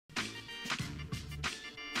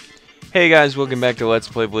Hey guys, welcome back to Let's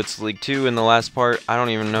Play Blitz League 2. In the last part, I don't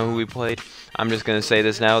even know who we played. I'm just going to say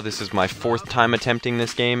this now, this is my 4th time attempting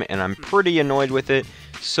this game, and I'm pretty annoyed with it,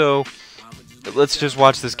 so let's just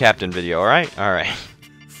watch this captain video, alright? Alright.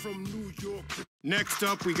 Next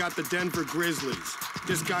up, we got the Denver Grizzlies.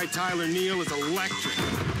 This guy, Tyler Neal, is electric.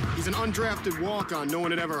 He's an undrafted walk-on no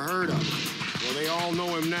one had ever heard of. Well, they all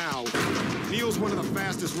know him now. Neal's one of the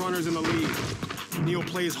fastest runners in the league. Neal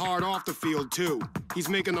plays hard off the field, too. He's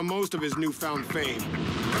making the most of his newfound fame.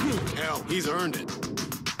 Hell, he's earned it.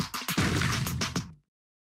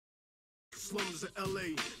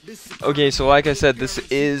 Okay, so like I said, this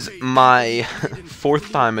is my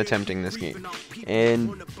 4th time attempting this game.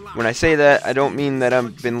 And when I say that, I don't mean that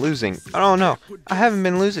I've been losing. I don't know. I haven't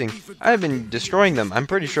been losing. I've been destroying them. I'm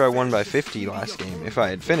pretty sure I won by 50 last game, if I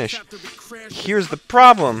had finished. Here's the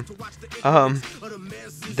problem.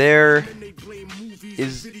 There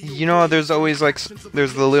is, you know, there's always like,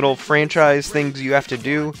 there's the little franchise things you have to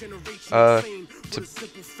do, to,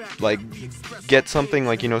 like, get something,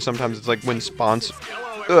 like, you know, sometimes it's like when sponsors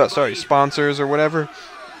or whatever.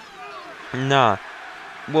 Nah.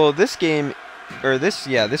 Well, this game, or this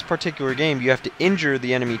particular game, you have to injure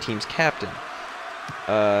the enemy team's captain.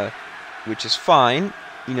 Which is fine,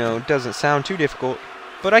 you know, it doesn't sound too difficult,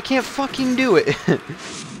 but I can't fucking do it.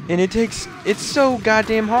 And it's so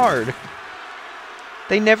goddamn hard.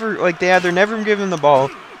 They never, like, they either never give him the ball,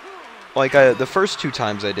 like the first 2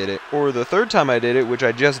 times I did it, or the 3rd time I did it, which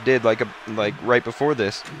I just did like right before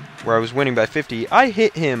this, where I was winning by 50. I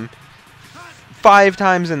hit him 5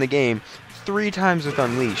 times in the game, 3 times with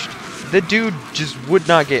Unleashed. The dude just would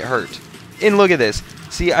not get hurt. And look at this.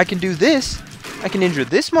 See, I can do this. I can injure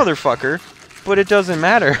this motherfucker, but it doesn't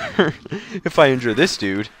matter if I injure this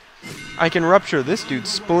dude. I can rupture this dude's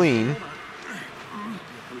spleen,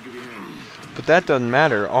 but that doesn't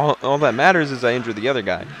matter. All that matters is I injure the other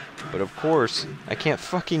guy. But of course, I can't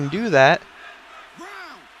fucking do that.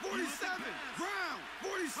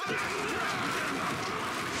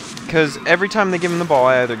 Because every time they give him the ball,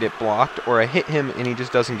 I either get blocked or I hit him and he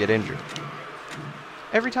just doesn't get injured.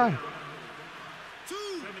 Every time.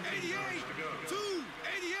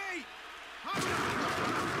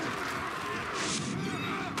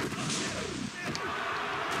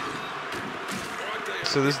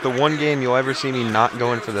 So this is the one game you'll ever see me not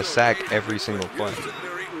going for the sack every single play.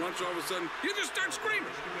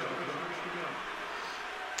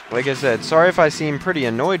 Like I said, sorry if I seem pretty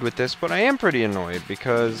annoyed with this, but I am pretty annoyed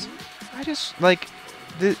because I just, like,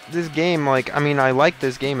 this game, like, I mean, I like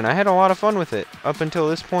this game and I had a lot of fun with it up until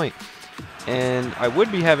this point. And I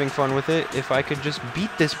would be having fun with it if I could just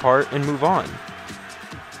beat this part and move on.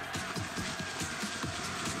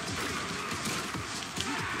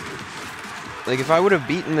 Like, if I would have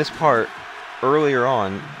beaten this part earlier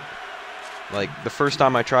on, like the first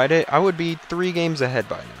time I tried it, I would be 3 games ahead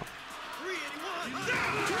by now.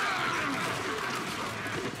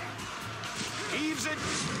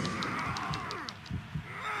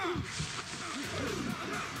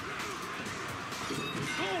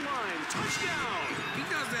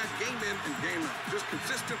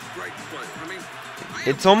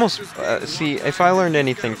 It's almost, see, if I learned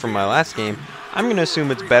anything from my last game, I'm going to assume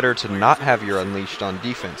it's better to not have your Unleashed on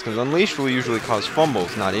defense, because Unleashed will usually cause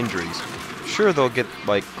fumbles, not injuries. Sure, they'll get,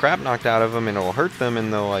 like, crap knocked out of them, and it'll hurt them,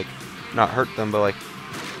 and they'll, like, not hurt them, but, like,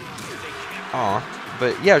 aw.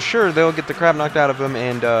 But, yeah, sure, they'll get the crap knocked out of them,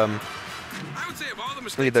 and,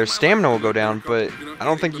 their stamina will go down, but I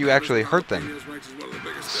don't think you actually hurt them.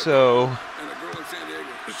 So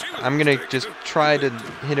I'm going to just try to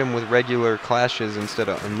hit him with regular clashes instead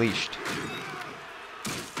of Unleashed.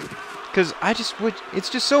 Because it's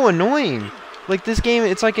just so annoying. Like, this game,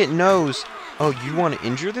 it's like it knows, oh, you want to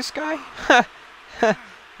injure this guy?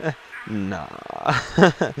 Nah.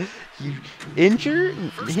 You injure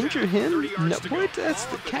him? No, what? That's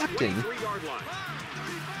the captain.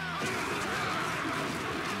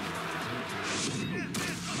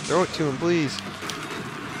 Throw it to him, please.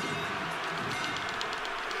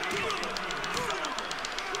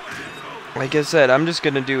 Like I said, I'm just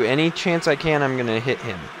going to do any chance I can, I'm going to hit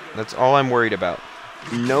him. That's all I'm worried about.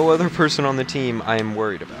 No other person on the team I am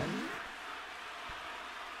worried about.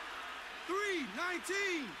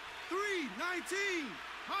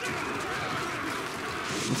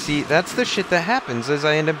 3-19. See, that's the shit that happens as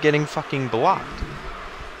I end up getting fucking blocked.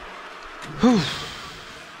 Whew.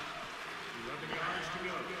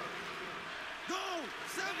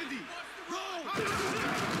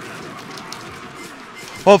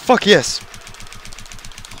 Oh, fuck yes!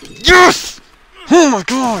 Yes! Oh my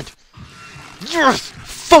god! Yes!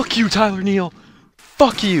 Fuck you, Tyler Neal!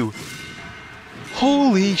 Fuck you!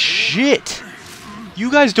 Holy shit!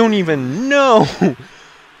 You guys don't even know.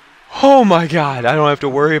 Oh my god, I don't have to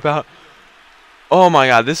worry about... Oh my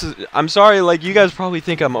god, this is... I'm sorry, like, you guys probably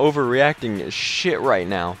think I'm overreacting as shit right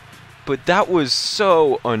now. But that was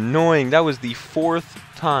so annoying. That was the 4th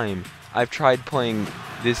time I've tried playing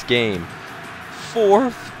this game.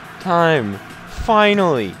 4th time.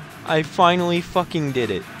 Finally. I finally fucking did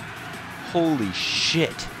it. Holy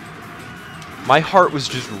shit. My heart was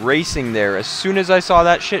just racing there. As soon as I saw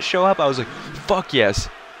that shit show up, I was like, fuck yes.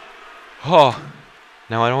 Oh.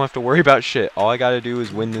 Now I don't have to worry about shit. All I gotta do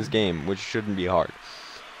is win this game, which shouldn't be hard.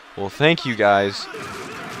 Well, thank you guys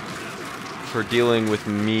for dealing with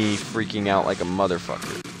me freaking out like a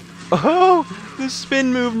motherfucker. Oh! The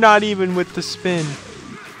spin move, not even with the spin.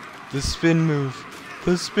 The spin move.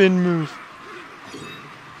 The spin move.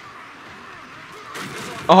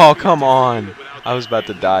 Oh, come on. I was about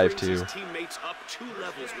to dive, too.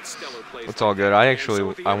 It's all good. I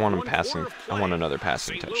want him passing. I want another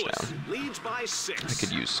passing touchdown. I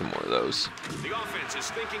could use some more of those.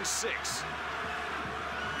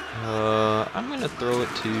 I'm gonna throw it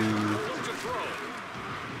to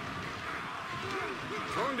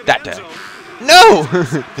that guy. No!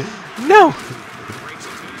 No!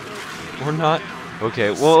 Or not.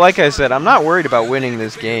 Okay, well, like I said, I'm not worried about winning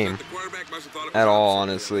this game at all,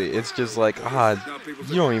 honestly. It's just like,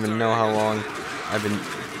 you don't even know how long I've been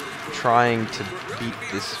trying to beat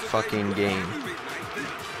this fucking game.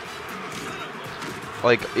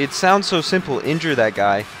 Like, it sounds so simple, injure that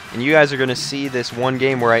guy, and you guys are going to see this one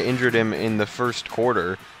game where I injured him in the first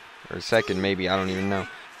quarter, or second maybe, I don't even know.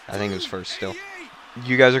 I think it was first still.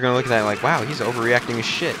 You guys are going to look at that like, wow, he's overreacting as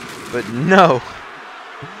shit. But no.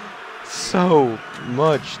 So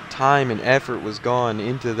much time and effort was gone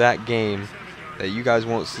into that game that you guys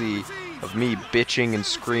won't see of me bitching and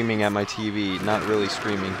screaming at my TV. Not really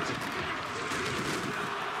screaming,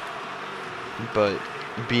 but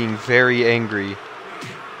being very angry.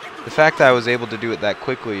 The fact that I was able to do it that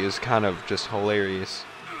quickly is kind of just hilarious.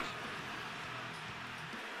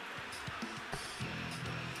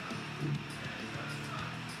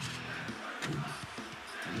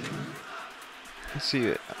 Let's see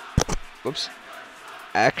it. Whoops.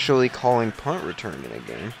 Actually calling punt return in a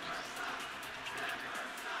game.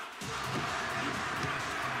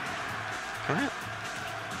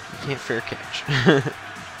 You can't fair catch.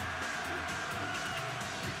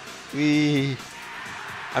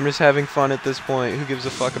 I'm just having fun at this point. Who gives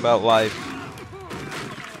a fuck about life?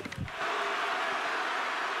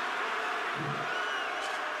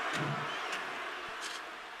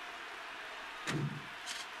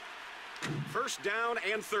 First down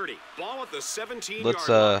and 30. Ball at the 17-yard Let's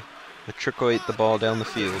line. matriculate the ball down the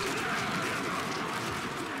field.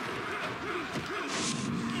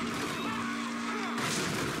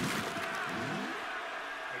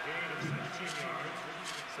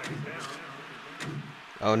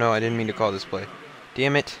 Oh no, I didn't mean to call this play.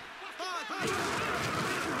 Damn it.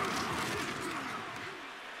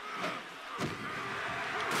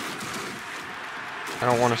 I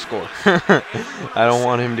don't want to score. I don't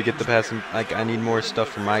want him to get the pass. Like, I need more stuff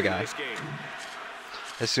from my guy.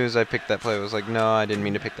 As soon as I picked that play, I was like, no, I didn't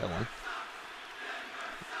mean to pick that one.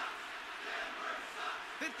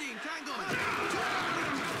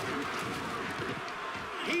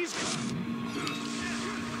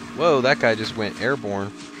 Whoa, that guy just went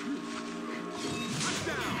airborne.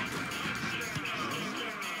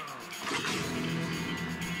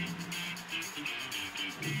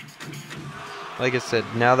 Like I said,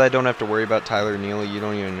 now that I don't have to worry about Tyler Neal, you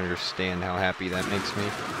don't even understand how happy that makes me.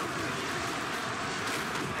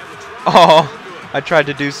 Oh, I tried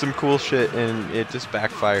to do some cool shit and it just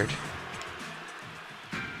backfired.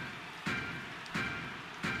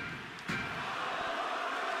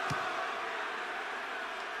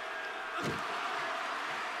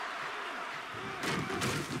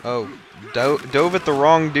 Oh, dove at the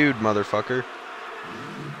wrong dude, motherfucker.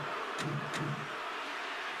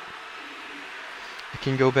 I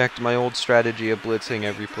can go back to my old strategy of blitzing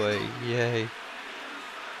every play. Yay. And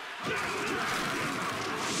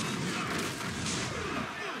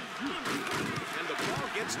the ball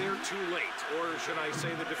gets there too late. Or should I say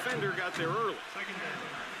the defender got there early.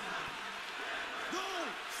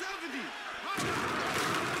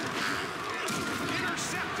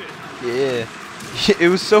 Intercepted. Yeah. It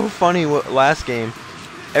was so funny last game.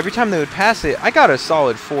 Every time they would pass it, I got a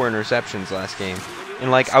solid 4 interceptions last game.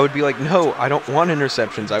 And like, I would be like, no, I don't want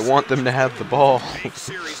interceptions. I want them to have the ball.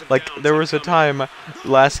 Like, there was a time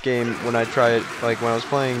last game when I tried, like when I was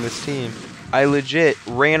playing this team, I legit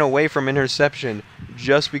ran away from interception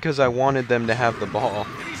just because I wanted them to have the ball.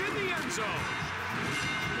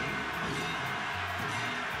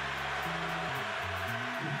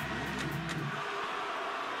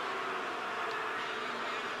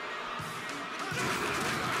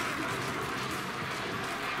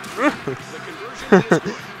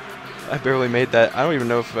 I barely made that. I don't even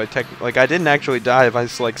know if I like I didn't actually dive. I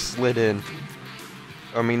just like slid in.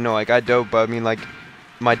 I mean, no, like I dove, but I mean like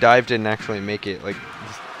my dive didn't actually make it. Like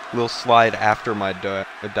this little slide after my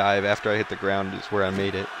dive after I hit the ground is where I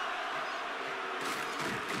made it.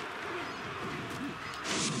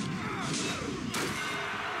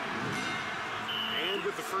 And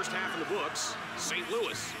with the first half in the books, St.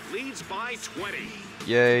 Louis leads by 20.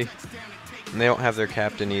 Yay. And they don't have their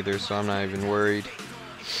captain either, so I'm not even worried.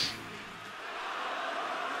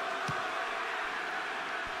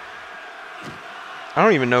 I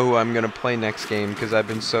don't even know who I'm going to play next game because I've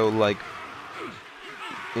been so, like,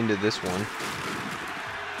 into this one.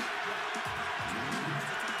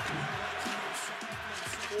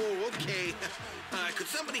 Oh, okay. Could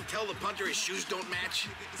somebody tell the punter his shoes don't match?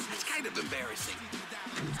 It's kind of embarrassing.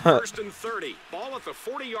 First and 30. Ball at the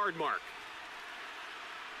 40-yard mark.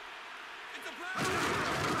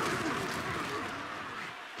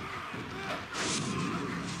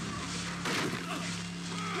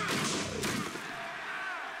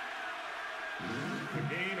 A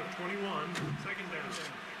gain of 21, second down.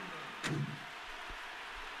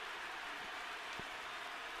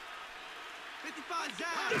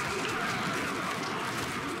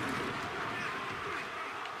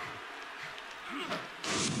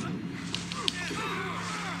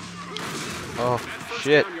 Oh,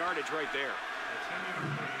 shit. Yardage right there.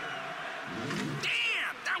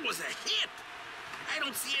 Damn, that was a hit. I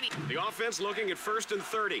don't see any. The offense looking at first and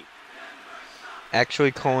 30.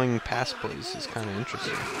 Actually calling pass plays is kind of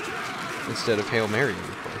interesting. Instead of Hail Mary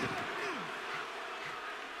play.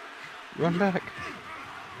 Run back.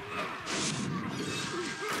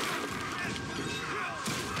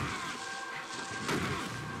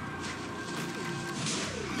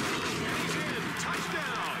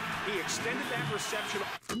 Touchdown. He extended that reception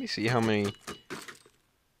Let me see how many.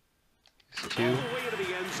 It's all two. the way to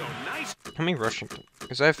the end zone. Nice. How many rushing?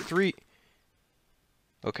 Because I have 3.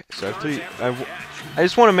 Okay, so I have 3. I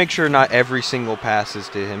just want to make sure not every single pass is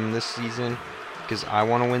to him this season. Because I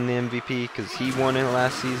want to win the MVP. Because he won it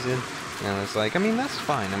last season. And it's like, I mean, that's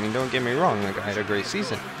fine. I mean, don't get me wrong. Like, I had a great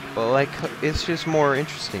season. But, like, it's just more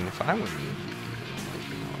interesting if I win the MVP.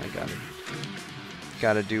 Like, you know, I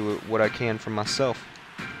gotta do what I can for myself.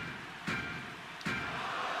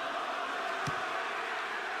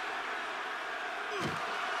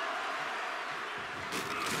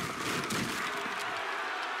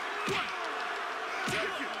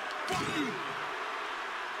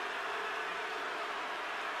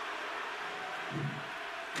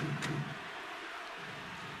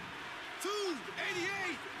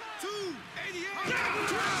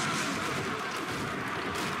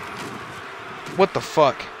 What the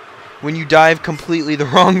fuck? When you dive completely the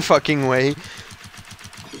wrong fucking way.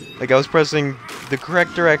 Like I was pressing the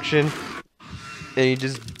correct direction and he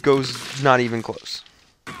just goes not even close.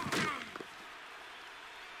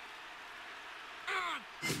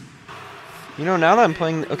 You know, now that I'm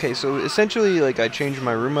playing, okay, so essentially, like, I changed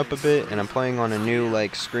my room up a bit, and I'm playing on a new,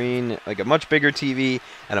 like, screen, like, a much bigger TV,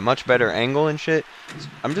 and a much better angle and shit.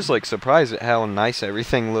 I'm just, like, surprised at how nice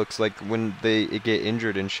everything looks, like, when they get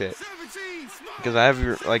injured and shit. Because I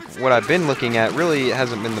have, like, what I've been looking at really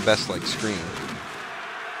hasn't been the best, like, screen.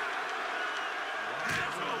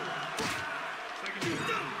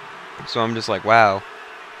 So I'm just like, wow.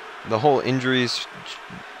 The whole injuries,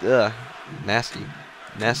 ugh, nasty.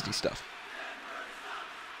 Nasty stuff.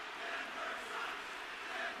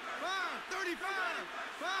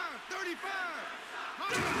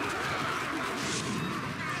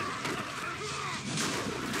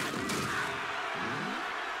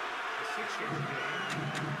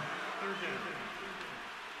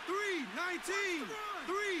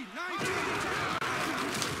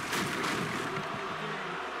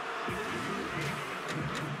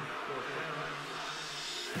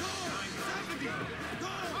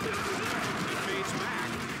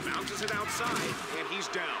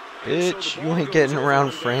 Bitch, you ain't getting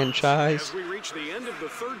around franchise.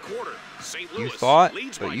 You thought,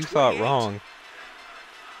 but you thought wrong.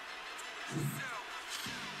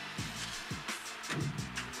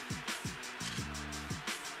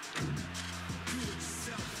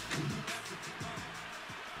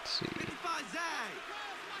 Let's see.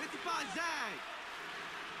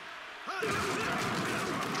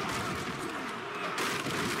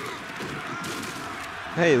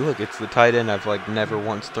 Hey, look, it's the tight end I've, like, never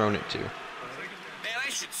once thrown it to. Man, I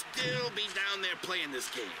should still be down there playing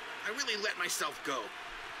this game. I really let myself go.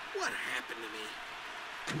 What happened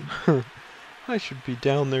to me? I should be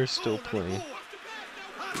down there still playing.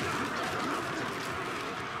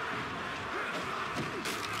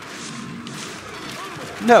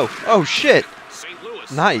 No. Oh, shit. St.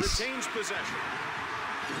 Louis Nice. retains possession.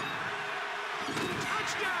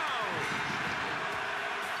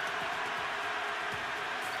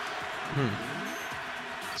 Touchdown.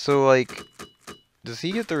 So, like, does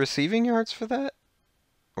he get the receiving yards for that?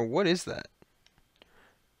 Or what is that?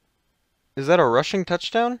 Is that a rushing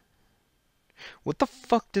touchdown? What the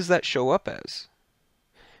fuck does that show up as?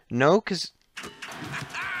 No, because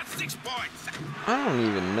 6 points. I don't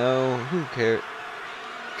even know. Who cares?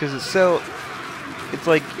 Because it's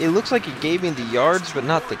like, it looks like it gave me the yards, but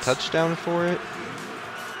not the touchdown for it.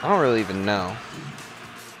 I don't really even know.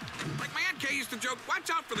 Like my Aunt Kay used to joke, watch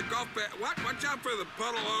out for the golf bat. Watch out for the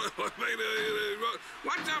puddle.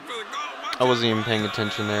 Watch out for the golf. I wasn't even paying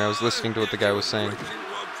attention there. I was listening to what the guy was saying.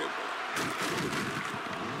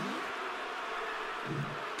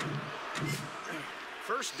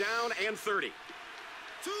 First down and 30.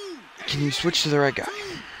 Can you switch to the right guy?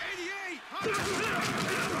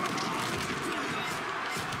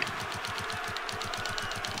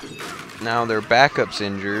 Now their backup's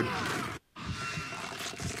injured. Hang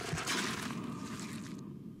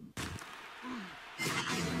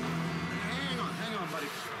on, buddy.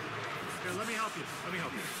 Here, let me help you.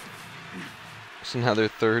 So now their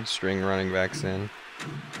third string running back's in.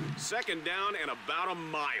 Second down and about a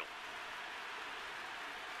mile.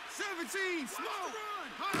 17, smoke!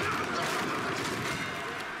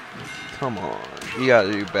 Come on. You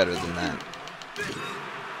gotta do better than that.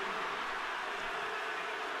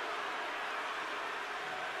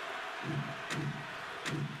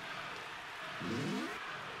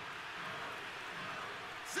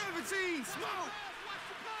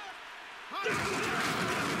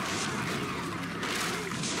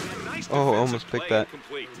 Oh, almost picked that.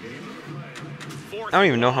 I don't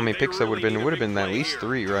even know how many picks that would have been. It would have been at least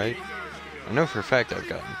 3, right? I know for a fact I've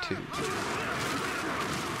gotten 2.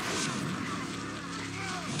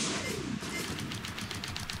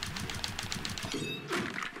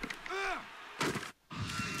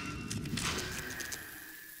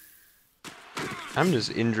 I'm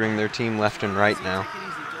just injuring their team left and right now.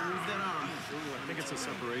 I think it's a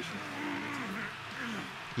separation.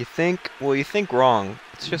 You think? Well, you think wrong.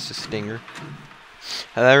 It's just a stinger.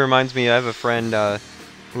 That reminds me, I have a friend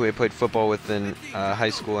who I played football with in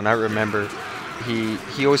high school, and I remember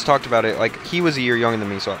he always talked about it. Like, he was a year younger than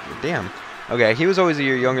me, so okay, he was always a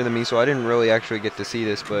year younger than me, so I didn't really actually get to see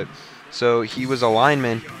this, but so he was a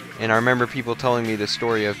lineman, and I remember people telling me this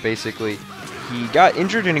story of basically he got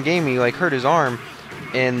injured in a game. He like hurt his arm,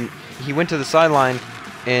 and he went to the sideline,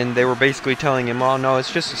 and they were basically telling him, "Oh no,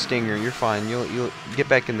 it's just a stinger. You're fine. You'll get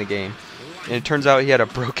back in the game." And it turns out he had a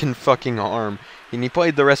broken fucking arm. And he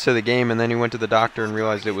played the rest of the game, and then he went to the doctor and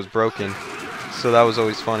realized it was broken. So that was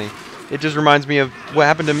always funny. It just reminds me of what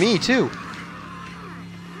happened to me, too.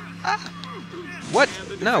 Ah. What?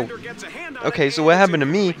 No. Okay, so what happened to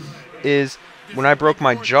me is when I broke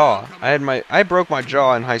my jaw. I broke my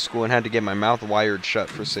jaw in high school and had to get my mouth wired shut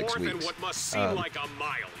for 6 weeks.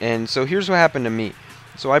 And so here's what happened to me.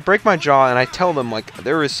 So I break my jaw, and I tell them, like,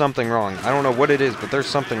 there is something wrong. I don't know what it is, but there's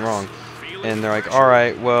something wrong. And they're like,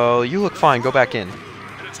 alright, well, you look fine, go back in.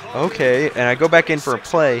 Okay, and I go back in for a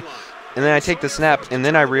play, and then I take the snap, and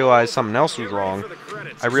then I realize something else was wrong.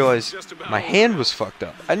 I realized my hand was fucked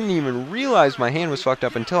up. I didn't even realize my hand was fucked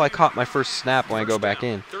up until I caught my first snap when I go back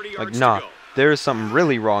in. Like, nah, there is something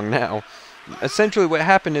really wrong now. Essentially what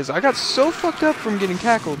happened is I got so fucked up from getting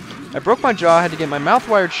tackled, I broke my jaw, I had to get my mouth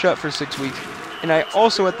wired shut for 6 weeks, and I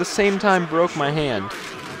also at the same time broke my hand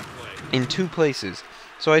in 2 places.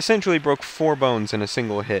 So I essentially broke 4 bones in a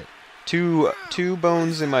single hit. Two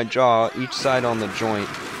bones in my jaw, each side on the joint,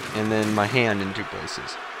 and then my hand in 2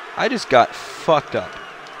 places. I just got fucked up.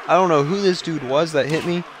 I don't know who this dude was that hit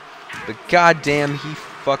me, but goddamn, he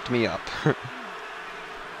fucked me up.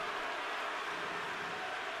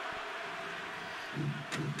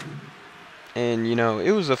 And, you know,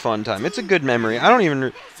 it was a fun time. It's a good memory. I don't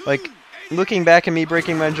even, like, looking back at me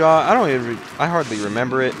breaking my jaw, I hardly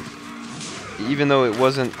remember it. Even though it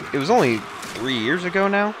was only 3 years ago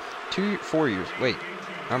now? 4 years. Wait,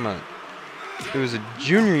 it was a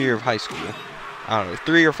junior year of high school. I don't know,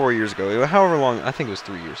 3 or 4 years ago. However long, I think it was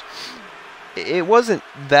 3 years. It wasn't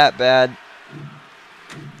that bad.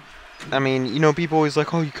 I mean, you know, people always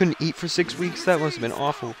like, oh, you couldn't eat for 6 weeks? That must have been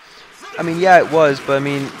awful. I mean, yeah, it was, but I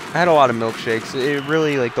mean, I had a lot of milkshakes. It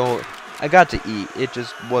really, like, I got to eat. It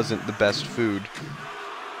just wasn't the best food.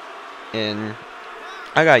 And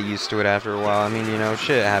I got used to it after a while. I mean, you know,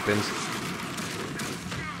 shit happens.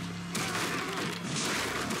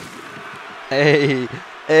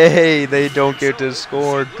 Hey, they don't get to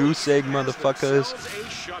score. Goose egg, motherfuckers.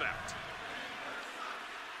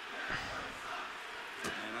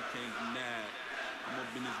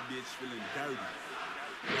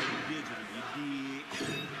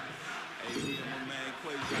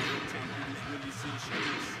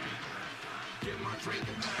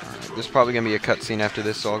 There's probably going to be a cutscene after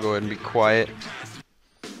this, so I'll go ahead and be quiet.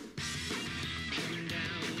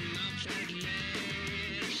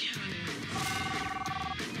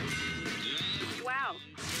 Wow,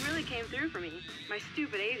 he really came through for me. My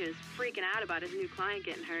stupid agent is freaking out about his new client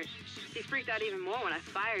getting hurt. He freaked out even more when I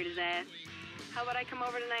fired his ass. How about I come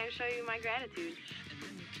over tonight and show you my gratitude?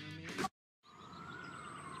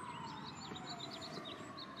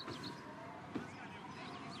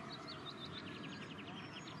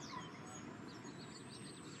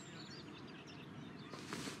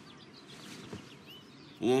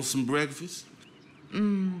 Want some breakfast?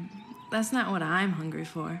 That's not what I'm hungry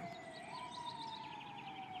for.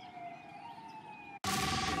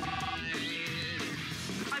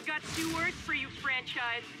 I've got 2 words for you,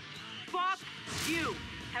 franchise. Fuck you.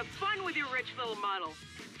 Have fun with your rich little model.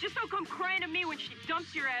 Just don't come crying to me when she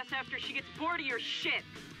dumps your ass after she gets bored of your shit.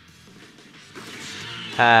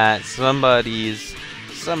 Somebody's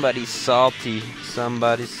salty.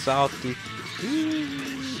 Somebody's salty.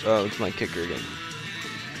 Oh, it's my kicker again.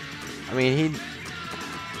 I mean, he...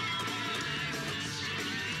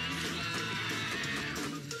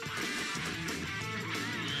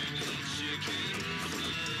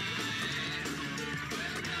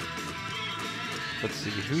 Let's see,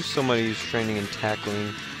 who's somebody who's training and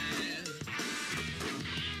tackling?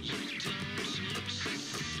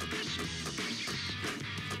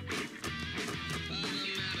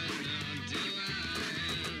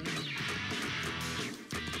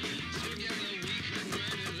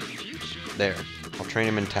 There. I'll train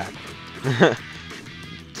him in tackle.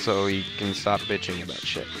 So he can stop bitching about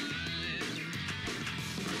shit.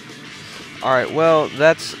 Alright, well,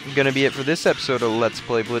 that's gonna be it for this episode of Let's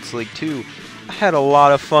Play Blitz League 2. I had a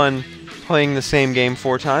lot of fun playing the same game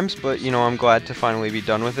 4 times, but, you know, I'm glad to finally be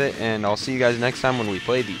done with it, and I'll see you guys next time when we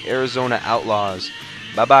play the Arizona Outlaws.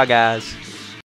 Bye-bye, guys.